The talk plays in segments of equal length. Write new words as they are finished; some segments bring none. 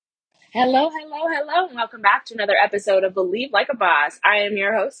Hello, hello, hello, and welcome back to another episode of Believe Like a Boss. I am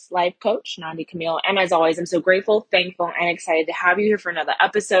your host, life coach, Nandi Camille, and as always, I'm so grateful, thankful, and excited to have you here for another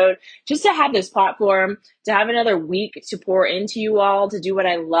episode, just to have this platform, to have another week to pour into you all, to do what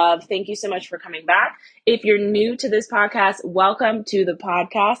I love. Thank you so much for coming back. If you're new to this podcast, welcome to the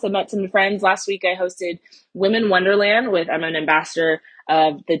podcast. I met some friends last week. I hosted Women Wonderland with, I'm an ambassador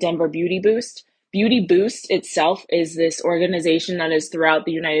of the Denver Beauty Boost. Beauty Boost itself is this organization that is throughout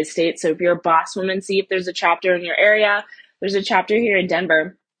the United States. So if you're a boss woman, see if there's a chapter in your area. There's a chapter here in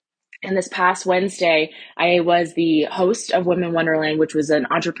Denver. And this past Wednesday, I was the host of Women Wonderland, which was an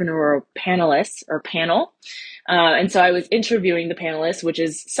entrepreneurial panel. And so I was interviewing the panelists, which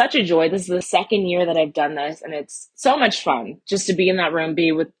is such a joy. This is the second year that I've done this, and it's so much fun just to be in that room,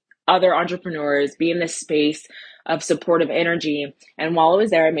 be with other entrepreneurs, be in this space of supportive energy. And while I was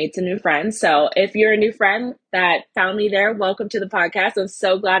there, I made some new friends. So if you're a new friend that found me there, welcome to the podcast. I'm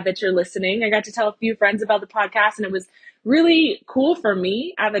so glad that you're listening. I got to tell a few friends about the podcast, and it was really cool for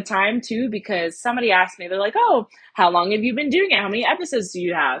me at the time too, because somebody asked me, they're like, oh, how long have you been doing it? How many episodes do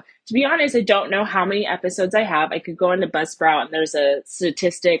you have? To be honest, I don't know how many episodes I have. I could go into Buzzsprout and there's a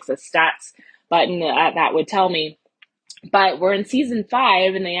statistics, a stats button that would tell me. But we're in season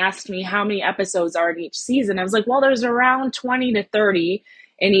 5, and they asked me how many episodes are in each season. I was like, well, there's around 20 to 30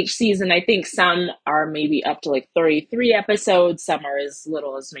 in each season. I think some are maybe up to like 33 episodes. Some are as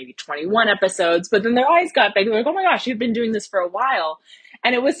little as maybe 21 episodes. But then their eyes got big. They're like, oh my gosh, you've been doing this for a while.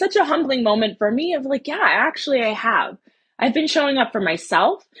 And it was such a humbling moment for me of like, yeah, actually I have. I've been showing up for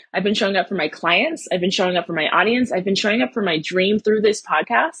myself. I've been showing up for my clients. I've been showing up for my audience. I've been showing up for my dream through this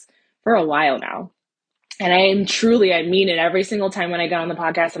podcast for a while now. And I mean it every single time when I get on the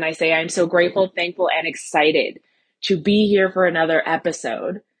podcast and I say, I'm so grateful, thankful, and excited to be here for another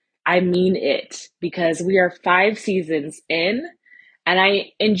episode. I mean it, because we are 5 seasons in, and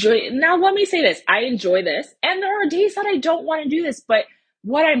I enjoy. Now, let me say this. I enjoy this. And there are days that I don't want to do this, but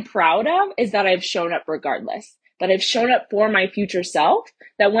what I'm proud of is that I've shown up regardless, that I've shown up for my future self,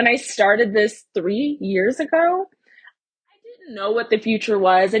 that when I started this 3 years ago, didn't know what the future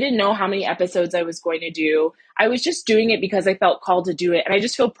was. I didn't know how many episodes I was going to do. I was just doing it because I felt called to do it. And I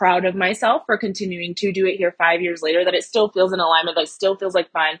just feel proud of myself for continuing to do it here 5 years later, that it still feels in alignment, that it still feels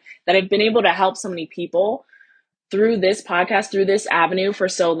like fun, that I've been able to help so many people through this podcast, through this avenue for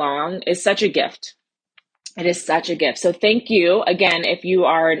so long is such a gift. It is such a gift. So thank you again. If you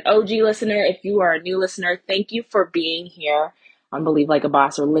are an OG listener, if you are a new listener, thank you for being here on Believe Like a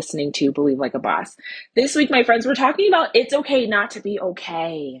Boss, or listening to Believe Like a Boss. This week, my friends, we're talking about it's okay not to be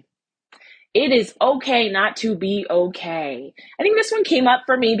okay. It is okay not to be okay. I think this one came up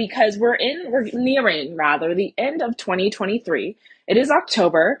for me because we're nearing the end of 2023. It is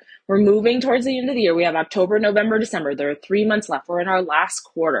October. We're moving towards the end of the year. We have October, November, December. There are 3 months left. We're in our last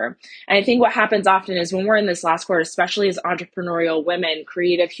quarter. And I think what happens often is when we're in this last quarter, especially as entrepreneurial women,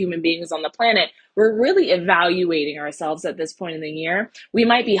 creative human beings on the planet, we're really evaluating ourselves at this point in the year. We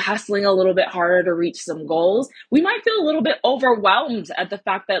might be hustling a little bit harder to reach some goals. We might feel a little bit overwhelmed at the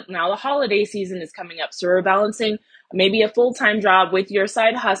fact that now the holiday season is coming up. So we're balancing maybe a full-time job with your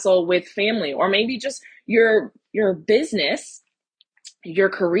side hustle with family, or maybe just your business, your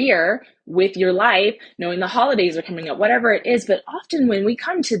career with your life, knowing the holidays are coming up, whatever it is. But often when we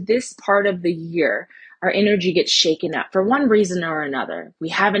come to this part of the year, our energy gets shaken up for one reason or another. We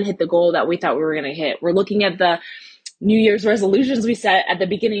haven't hit the goal that we thought we were going to hit. We're looking at the New Year's resolutions we set at the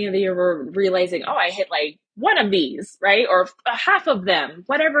beginning of the year. We're realizing, oh, I hit like one of these, right? Or half of them,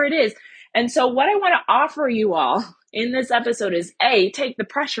 whatever it is. And so what I want to offer you all in this episode is A, take the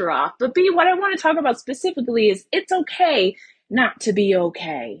pressure off, but B, what I want to talk about specifically is it's okay not to be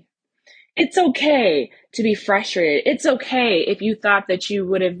okay. It's okay to be frustrated. It's okay if you thought that you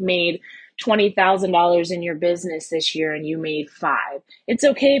would have made $20,000 in your business this year and you made 5. It's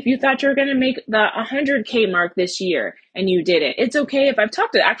okay if you thought you were going to make the 100K mark this year and you didn't. It's okay if I've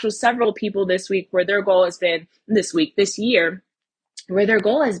talked to actually several people this week where their goal has been this year, where their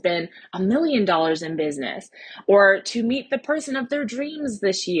goal has been $1 million in business, or to meet the person of their dreams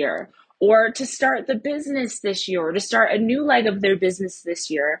this year, or to start the business this year, or to start a new leg of their business this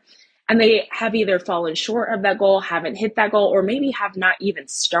year. And they have either fallen short of that goal, haven't hit that goal, or maybe have not even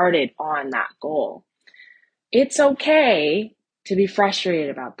started on that goal. It's okay to be frustrated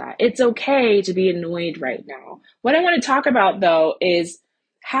about that. It's okay to be annoyed right now. What I want to talk about, though, is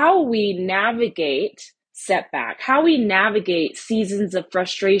how we navigate setback, how we navigate seasons of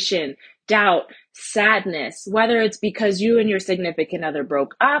frustration, doubt, sadness, whether it's because you and your significant other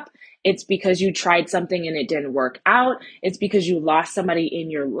broke up, it's because you tried something and it didn't work out, it's because you lost somebody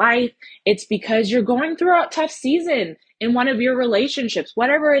in your life, it's because you're going through a tough season in one of your relationships,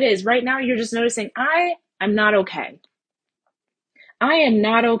 whatever it is, right now you're just noticing, I am not okay. I am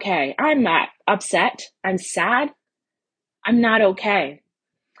not okay. I'm not upset. I'm sad. I'm not okay.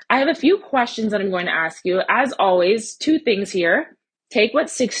 I have a few questions that I'm going to ask you. As always, two things here. Take what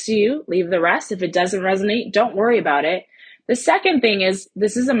sticks to you, leave the rest. If it doesn't resonate, don't worry about it. The second thing is,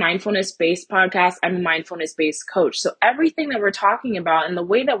 this is a mindfulness-based podcast. I'm a mindfulness-based coach. So everything that we're talking about and the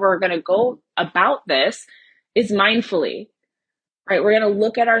way that we're going to go about this is mindfully, right? We're going to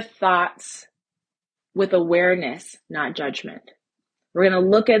look at our thoughts with awareness, not judgment. We're going to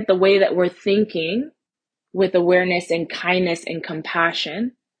look at the way that we're thinking with awareness and kindness and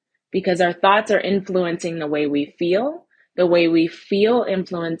compassion, because our thoughts are influencing the way we feel. The way we feel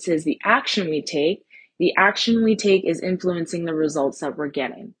influences the action we take. The action we take is influencing the results that we're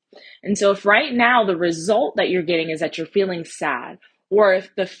getting. And so if right now the result that you're getting is that you're feeling sad, or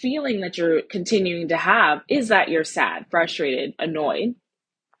if the feeling that you're continuing to have is that you're sad, frustrated, annoyed,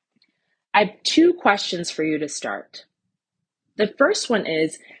 I have two questions for you to start. The first one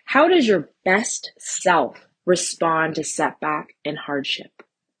is, how does your best self respond to setback and hardship?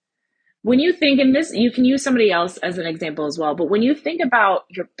 When you think, in this, you can use somebody else as an example as well, but when you think about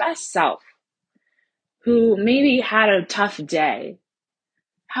your best self who maybe had a tough day,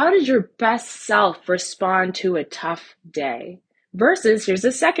 how does your best self respond to a tough day? Versus, here's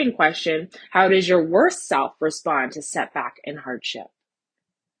the second question, how does your worst self respond to setback and hardship?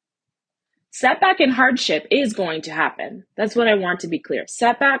 Setback and hardship is going to happen. That's what I want to be clear.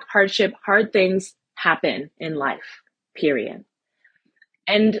 Setback, hardship, hard things happen in life, period.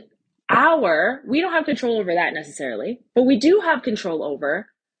 And we don't have control over that necessarily, but we do have control over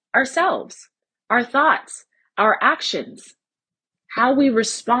ourselves, our thoughts, our actions, how we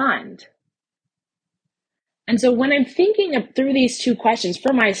respond. And so when I'm thinking through these two questions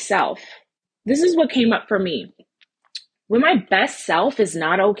for myself, this is what came up for me. When my best self is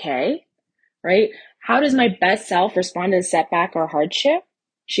not okay, right? How does my best self respond to a setback or hardship?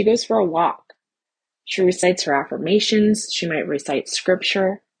 She goes for a walk. She recites her affirmations. She might recite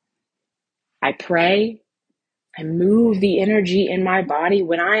scripture. I pray. I move the energy in my body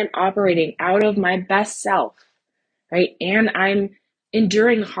when I am operating out of my best self, right? And I'm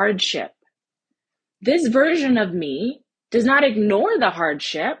enduring hardship. This version of me does not ignore the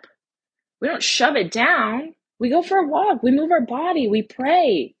hardship. We don't shove it down. We go for a walk. We move our body. We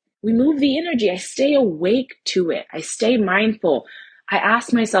pray. We move the energy. I stay awake to it. I stay mindful. I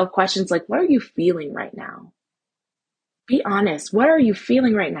ask myself questions like, what are you feeling right now? Be honest. What are you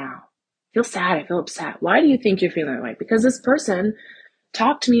feeling right now? I feel sad. I feel upset. Why do you think you're feeling that way? Because this person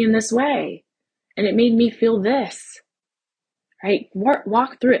talked to me in this way and it made me feel this, right?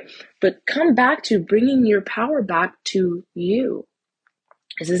 Walk through it, but come back to bringing your power back to you.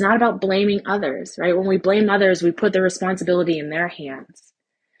 This is not about blaming others, right? When we blame others, we put the responsibility in their hands.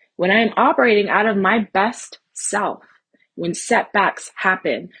 When I'm operating out of my best self, when setbacks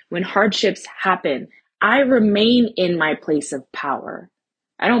happen, when hardships happen, I remain in my place of power.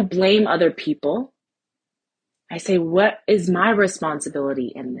 I don't blame other people. I say, what is my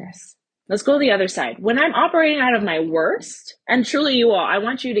responsibility in this? Let's go to the other side. When I'm operating out of my worst, and truly you all, I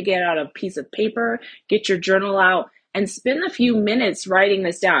want you to get out a piece of paper, get your journal out, and spend a few minutes writing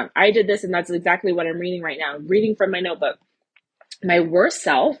this down. I did this, and that's exactly what I'm reading right now. I'm reading from my notebook. My worst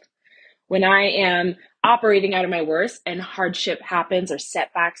self, when I am operating out of my worst and hardship happens or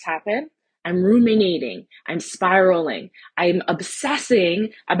setbacks happen, I'm ruminating, I'm spiraling, I'm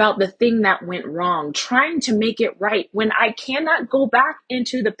obsessing about the thing that went wrong, trying to make it right when I cannot go back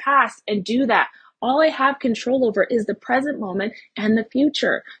into the past and do that. All I have control over is the present moment and the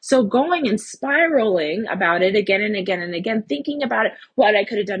future. So going and spiraling about it again and again and again, thinking about it, what I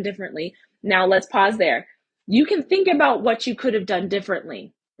could have done differently. Now let's pause there. You can think about what you could have done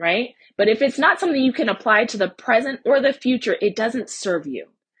differently, right? But if it's not something you can apply to the present or the future, it doesn't serve you.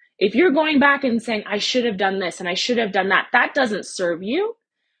 If you're going back and saying, I should have done this and I should have done that, that doesn't serve you.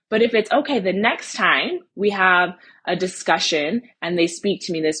 But if it's, okay, the next time we have a discussion and they speak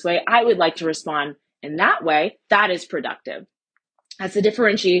to me this way, I would like to respond in that way, that is productive. That's the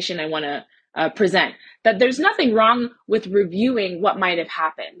differentiation I want to present. That there's nothing wrong with reviewing what might have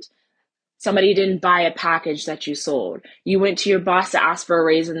happened. Somebody didn't buy a package that you sold. You went to your boss to ask for a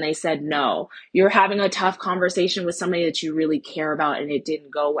raise and they said no. You're having a tough conversation with somebody that you really care about and it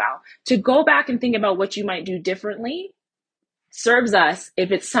didn't go well. To go back and think about what you might do differently serves us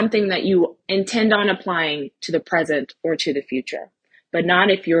if it's something that you intend on applying to the present or to the future, but not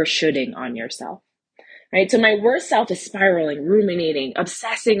if you're shoulding on yourself, right? So my worst self is spiraling, ruminating,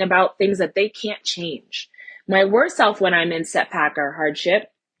 obsessing about things that they can't change. My worst self when I'm in setback or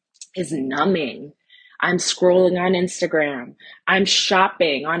hardship is numbing. I'm scrolling on Instagram. I'm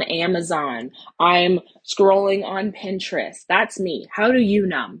shopping on Amazon. I'm scrolling on Pinterest. That's me. How do you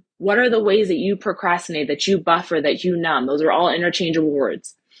numb? What are the ways that you procrastinate, that you buffer, that you numb? Those are all interchangeable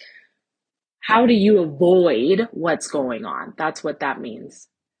words. How do you avoid what's going on? That's what that means,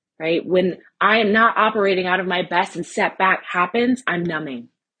 right? When I am not operating out of my best and setback happens, I'm numbing.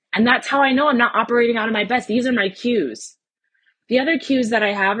 And that's how I know I'm not operating out of my best. These are my cues. The other cues that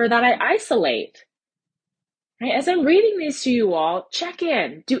I have are that I isolate. Right? As I'm reading these to you all, check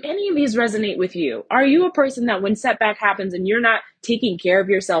in. Do any of these resonate with you? Are you a person that when setback happens and you're not taking care of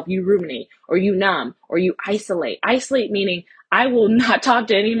yourself, you ruminate or you numb or you isolate? Isolate meaning I will not talk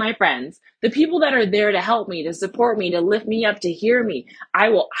to any of my friends. The people that are there to help me, to support me, to lift me up, to hear me, I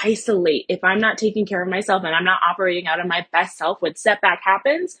will isolate. If I'm not taking care of myself and I'm not operating out of my best self, when setback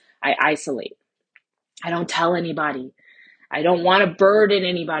happens, I isolate. I don't tell anybody. I don't want to burden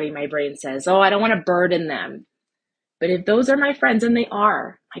anybody, my brain says. Oh, I don't want to burden them. But if those are my friends, and they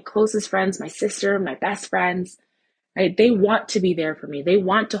are my closest friends, my sister, my best friends, right? They want to be there for me. They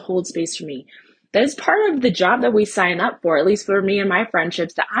want to hold space for me. That is part of the job that we sign up for, at least for me and my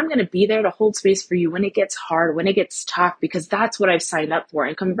friendships, that I'm going to be there to hold space for you when it gets hard, when it gets tough, because that's what I've signed up for.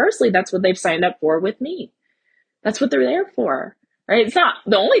 And conversely, that's what they've signed up for with me. That's what they're there for, right? It's not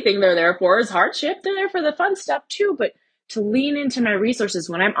the only thing they're there for is hardship. They're there for the fun stuff too, but to lean into my resources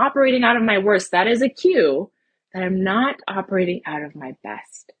when I'm operating out of my worst, that is a cue that I'm not operating out of my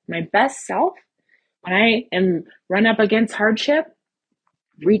best. My best self, when I am run up against hardship,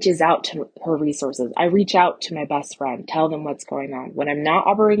 reaches out to her resources. I reach out to my best friend, tell them what's going on. When I'm not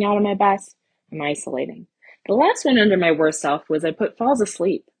operating out of my best, I'm isolating. The last one under my worst self was I put falls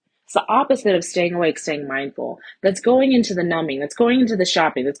asleep. It's the opposite of staying awake, staying mindful. That's going into the numbing. That's going into the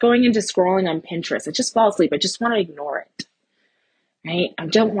shopping. That's going into scrolling on Pinterest. I just fall asleep. I just want to ignore it. Right? I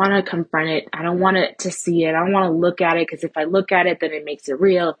don't want to confront it. I don't want it to see it. I don't want to look at it because if I look at it, then it makes it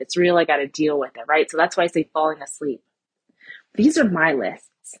real. If it's real, I got to deal with it, right? So that's why I say falling asleep. These are my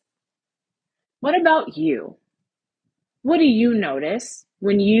lists. What about you? What do you notice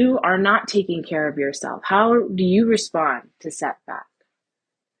when you are not taking care of yourself? How do you respond to setback?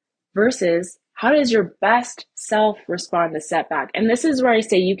 Versus how does your best self respond to setback? And this is where I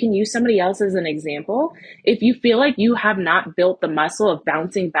say you can use somebody else as an example. If you feel like you have not built the muscle of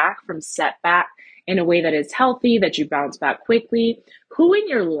bouncing back from setback in a way that is healthy, that you bounce back quickly, who in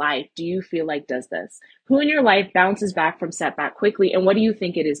your life do you feel like does this? Who in your life bounces back from setback quickly? And what do you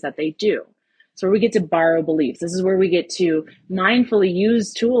think it is that they do? So we get to borrow beliefs. This is where we get to mindfully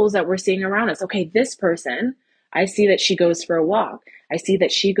use tools that we're seeing around us. Okay, this person, I see that she goes for a walk. I see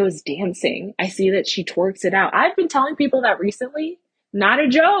that she goes dancing. I see that she twerks it out. I've been telling people that recently, not a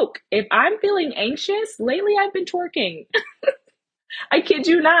joke. If I'm feeling anxious, lately I've been twerking. I kid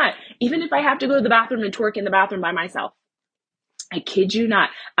you not. Even if I have to go to the bathroom and twerk in the bathroom by myself. I kid you not.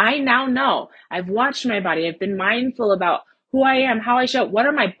 I now know. I've watched my body. I've been mindful about who I am, how I show up. What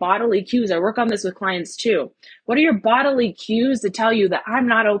are my bodily cues? I work on this with clients too. What are your bodily cues to tell you that I'm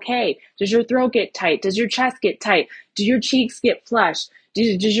not okay? Does your throat get tight? Does your chest get tight? Do your cheeks get flushed?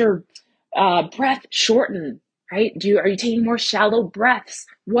 Does your breath shorten? Right? Are you taking more shallow breaths?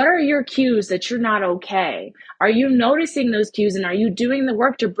 What are your cues that you're not okay? Are you noticing those cues and are you doing the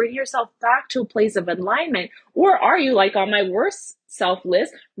work to bring yourself back to a place of alignment? Or are you like on my worst self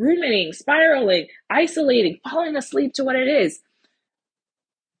list, ruminating, spiraling, isolating, falling asleep to what it is?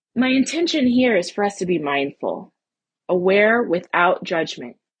 My intention here is for us to be mindful, aware without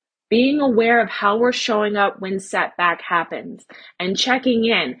judgment, being aware of how we're showing up when setback happens and checking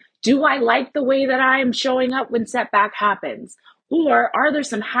in. Do I like the way that I am showing up when setback happens? Or are there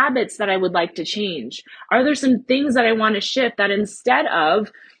some habits that I would like to change? Are there some things that I want to shift that instead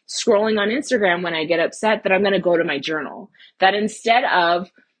of scrolling on Instagram when I get upset, that I'm going to go to my journal? That instead of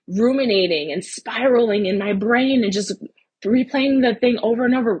ruminating and spiraling in my brain and just replaying the thing over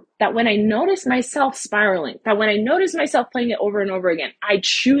and over, that when I notice myself spiraling, that when I notice myself playing it over and over again, I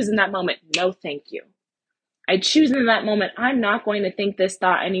choose in that moment, no, thank you. I choose in that moment, I'm not going to think this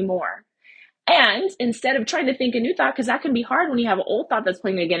thought anymore. And instead of trying to think a new thought, because that can be hard when you have an old thought that's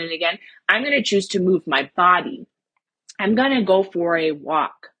playing again and again, I'm going to choose to move my body. I'm going to go for a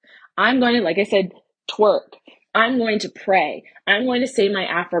walk. I'm going to, like I said, twerk. I'm going to pray. I'm going to say my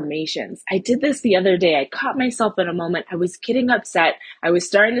affirmations. I did this the other day. I caught myself in a moment. I was getting upset. I was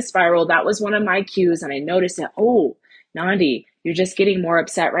starting to spiral. That was one of my cues. And I noticed that, oh, Nandi, you're just getting more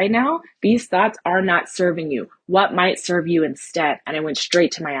upset right now. These thoughts are not serving you. What might serve you instead? And I went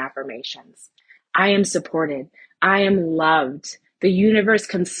straight to my affirmations. I am supported. I am loved. The universe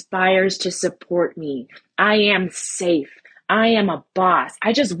conspires to support me. I am safe. I am a boss.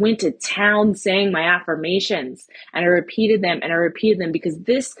 I just went to town saying my affirmations and I repeated them and I repeated them because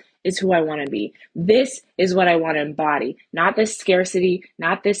this is who I want to be. This is what I want to embody, not this scarcity,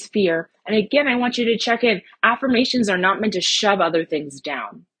 not this fear. And again, I want you to check in. Affirmations are not meant to shove other things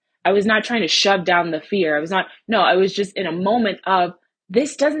down. I was not trying to shove down the fear. I was just in a moment of,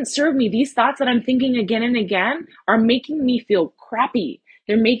 this doesn't serve me. These thoughts that I'm thinking again and again are making me feel crappy.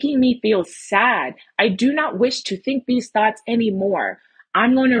 They're making me feel sad. I do not wish to think these thoughts anymore.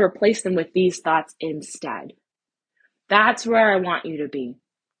 I'm going to replace them with these thoughts instead. That's where I want you to be.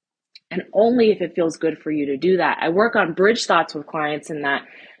 And only if it feels good for you to do that. I work on bridge thoughts with clients in that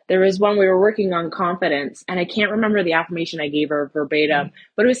there was one we were working on confidence, and I can't remember the affirmation I gave her verbatim,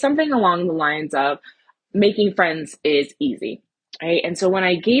 but it was something along the lines of making friends is easy. Right. And so when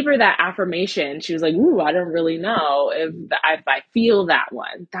I gave her that affirmation, she was like, ooh, I don't really know if I feel that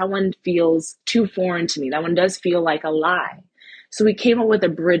one. That one feels too foreign to me. That one does feel like a lie. So we came up with a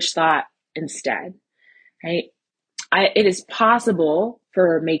bridge thought instead. Right. It is possible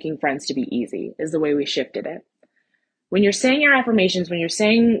for making friends to be easy, is the way we shifted it. When you're saying your affirmations, when you're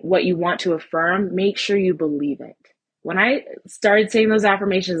saying what you want to affirm, make sure you believe it. When I started saying those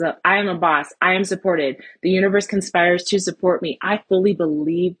affirmations of, I am a boss, I am supported, the universe conspires to support me, I fully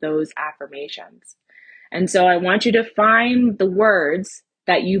believe those affirmations. And so I want you to find the words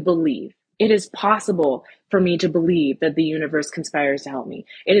that you believe. It is possible for me to believe that the universe conspires to help me.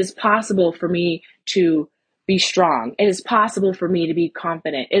 It is possible for me to be strong. It is possible for me to be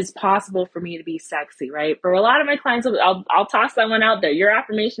confident. It is possible for me to be sexy, right? For a lot of my clients, I'll toss that one out there. Your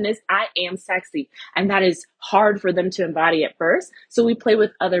affirmation is, I am sexy. And that is hard for them to embody at first. So we play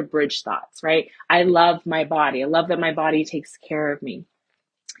with other bridge thoughts, right? I love my body. I love that my body takes care of me.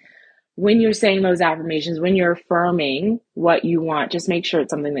 When you're saying those affirmations, when you're affirming what you want, just make sure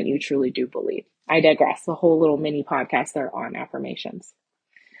it's something that you truly do believe. I digress. The whole little mini podcast there on affirmations.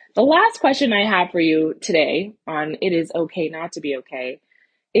 The last question I have for you today on It Is Okay Not to Be Okay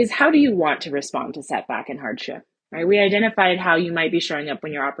is, how do you want to respond to setback and hardship? Right? We identified how you might be showing up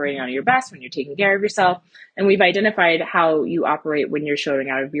when you're operating out of your best, when you're taking care of yourself. And we've identified how you operate when you're showing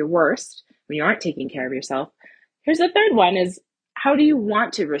out of your worst, when you aren't taking care of yourself. Here's the third one is, how do you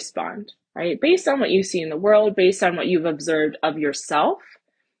want to respond? Right? Based on what you see in the world, based on what you've observed of yourself,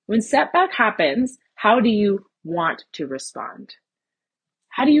 when setback happens, how do you want to respond?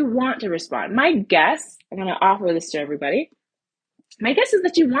 How do you want to respond? My guess, I'm going to offer this to everybody. My guess is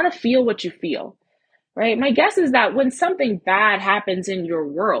that you want to feel what you feel, right? My guess is that when something bad happens in your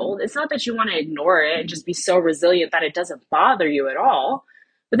world, it's not that you want to ignore it and just be so resilient that it doesn't bother you at all,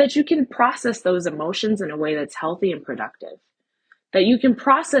 but that you can process those emotions in a way that's healthy and productive. That you can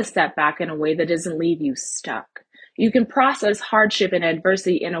process setback in a way that doesn't leave you stuck. You can process hardship and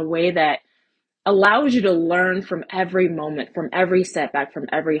adversity in a way that allows you to learn from every moment, from every setback, from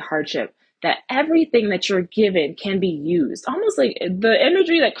every hardship, that everything that you're given can be used. Almost like the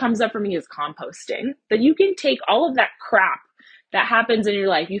imagery that comes up for me is composting, that you can take all of that crap that happens in your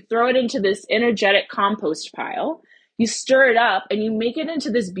life, you throw it into this energetic compost pile, you stir it up, and you make it into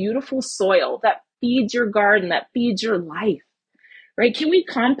this beautiful soil that feeds your garden, that feeds your life, right? Can we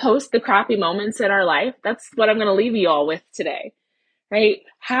compost the crappy moments in our life? That's what I'm going to leave you all with today. Right?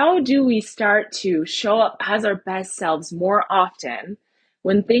 How do we start to show up as our best selves more often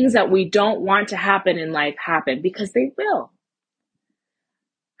when things that we don't want to happen in life happen? Because they will.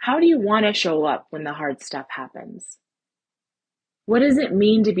 How do you want to show up when the hard stuff happens? What does it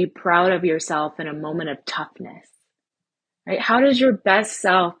mean to be proud of yourself in a moment of toughness? Right? How does your best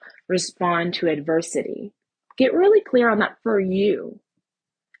self respond to adversity? Get really clear on that for you.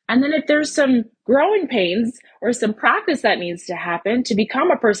 And then if there's some growing pains or some practice that needs to happen to become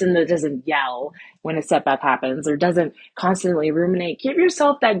a person that doesn't yell when a setback happens or doesn't constantly ruminate, give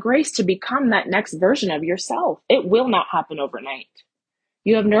yourself that grace to become that next version of yourself. It will not happen overnight.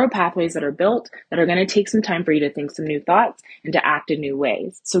 You have neural pathways that are built that are going to take some time for you to think some new thoughts and to act in new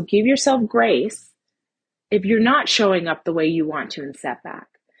ways. So give yourself grace if you're not showing up the way you want to in setback.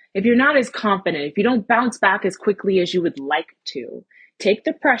 If you're not as confident, if you don't bounce back as quickly as you would like to, take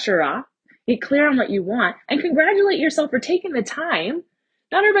the pressure off, get clear on what you want, and congratulate yourself for taking the time.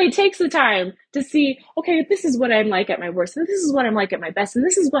 Not everybody takes the time to see, okay, this is what I'm like at my worst, and this is what I'm like at my best, and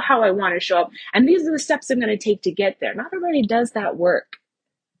this is how I want to show up, and these are the steps I'm going to take to get there. Not everybody does that work.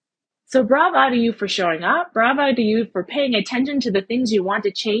 So bravo to you for showing up. Bravo to you for paying attention to the things you want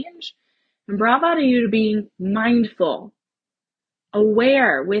to change. And bravo to you to being mindful,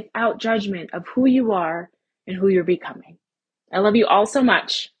 aware, without judgment of who you are and who you're becoming. I love you all so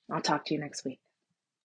much. I'll talk to you next week.